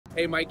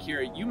Hey, Mike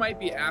here. You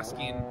might be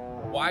asking,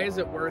 why is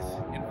it worth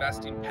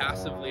investing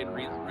passively in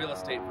real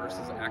estate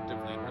versus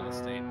actively in real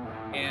estate?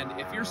 And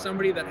if you're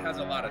somebody that has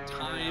a lot of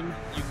time,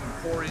 you can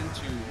pour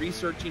into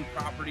researching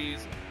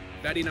properties,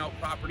 vetting out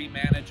property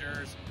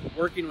managers,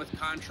 working with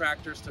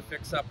contractors to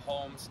fix up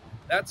homes.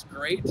 That's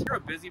great. If you're a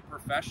busy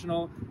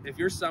professional, if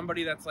you're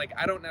somebody that's like,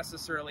 I don't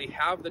necessarily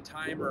have the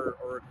time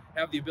or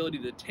have the ability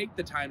to take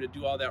the time to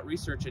do all that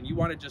research, and you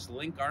want to just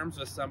link arms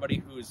with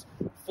somebody who's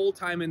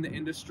full-time in the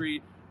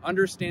industry,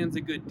 understands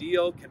a good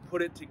deal, can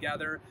put it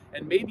together,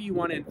 and maybe you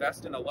want to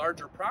invest in a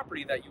larger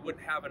property that you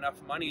wouldn't have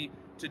enough money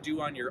to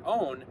do on your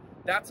own,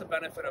 that's a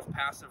benefit of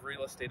passive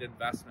real estate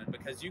investment,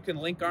 because you can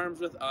link arms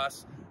with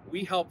us.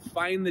 We help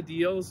find the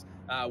deals.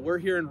 We're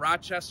here in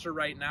Rochester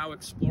right now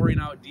exploring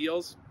out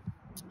deals.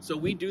 So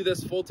we do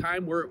this full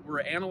time.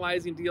 We're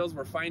analyzing deals,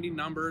 we're finding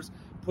numbers,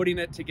 putting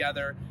it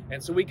together.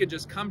 And so we could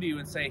just come to you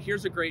and say,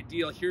 here's a great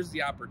deal, here's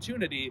the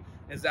opportunity.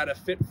 Is that a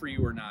fit for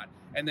you or not?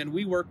 And then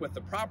we work with the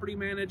property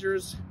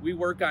managers. We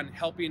work on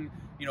helping,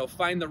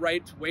 find the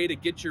right way to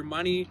get your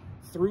money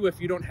through.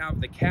 If you don't have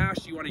the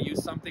cash, you want to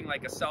use something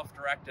like a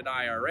self-directed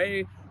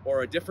IRA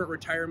or a different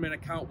retirement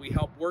account. We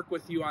help work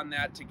with you on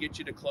that to get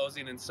you to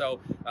closing. And so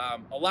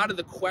a lot of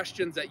the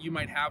questions that you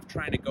might have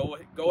trying to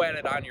go at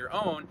it on your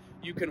own,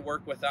 you can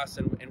work with us,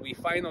 and we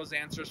find those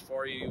answers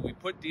for you. We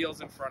put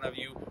deals in front of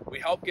you. We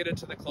help get it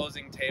to the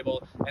closing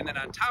table. And then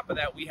on top of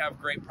that, we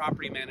have great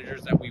property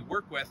managers that we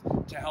work with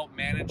to help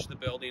manage the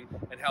building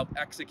and help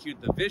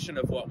execute the vision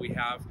of what we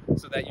have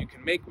so that you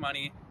can make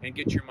money and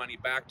get your money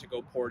back to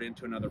go pour it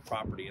into another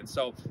property. And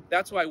so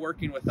that's why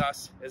working with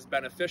us is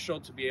beneficial,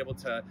 to be able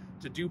to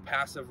do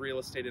passive real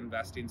estate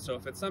investing. So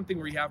if it's something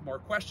where you have more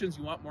questions,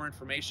 you want more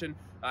information,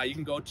 you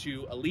can go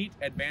to Elite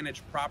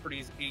Advantage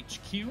Properties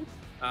HQ.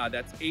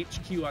 That's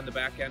HQ on the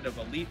back end of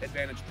Elite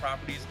Advantage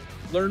Properties.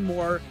 Learn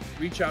more,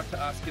 reach out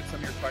to us, get some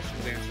of your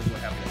questions answered,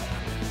 what have you.